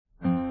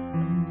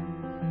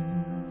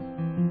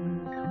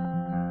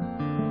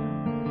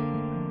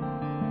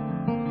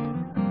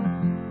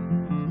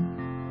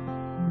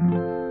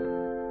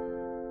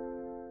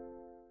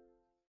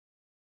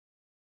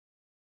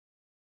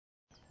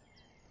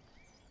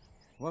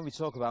When we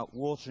talk about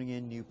watering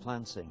in new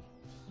planting,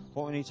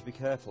 what we need to be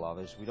careful of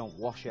is we don't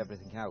wash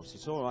everything out.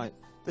 It's alright,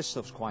 this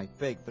stuff's quite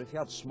big, but if you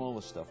had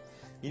smaller stuff,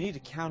 you need a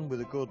can with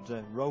a good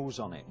rose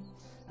on it.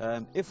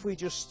 If we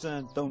just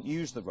don't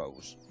use the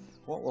rose,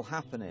 what will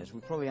happen is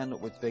we probably end up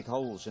with big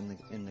holes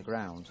in the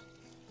ground.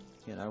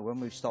 You know,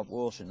 when we stop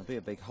watering, there'll be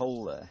a big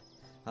hole there,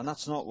 and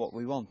that's not what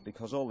we want,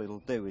 because all it'll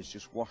do is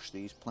just wash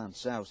these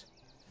plants out.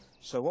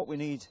 So what we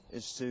need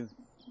is to,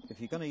 if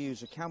you're going to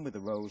use a can with a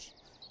rose,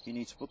 you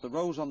need to put the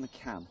rose on the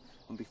can,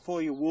 and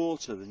before you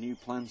water the new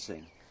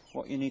planting,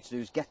 what you need to do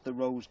is get the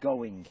rose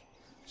going.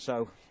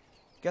 So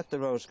get the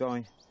rose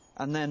going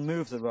and then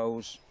move the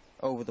rose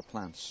over the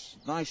plants.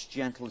 Nice,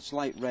 gentle, it's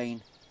like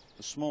rain.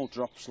 The small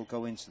drops will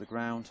go into the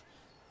ground.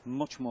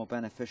 Much more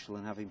beneficial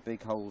than having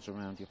big holes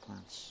around your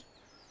plants.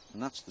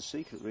 And that's the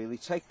secret really.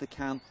 Take the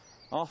can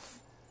off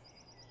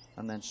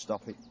and then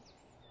stop it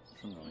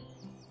from going.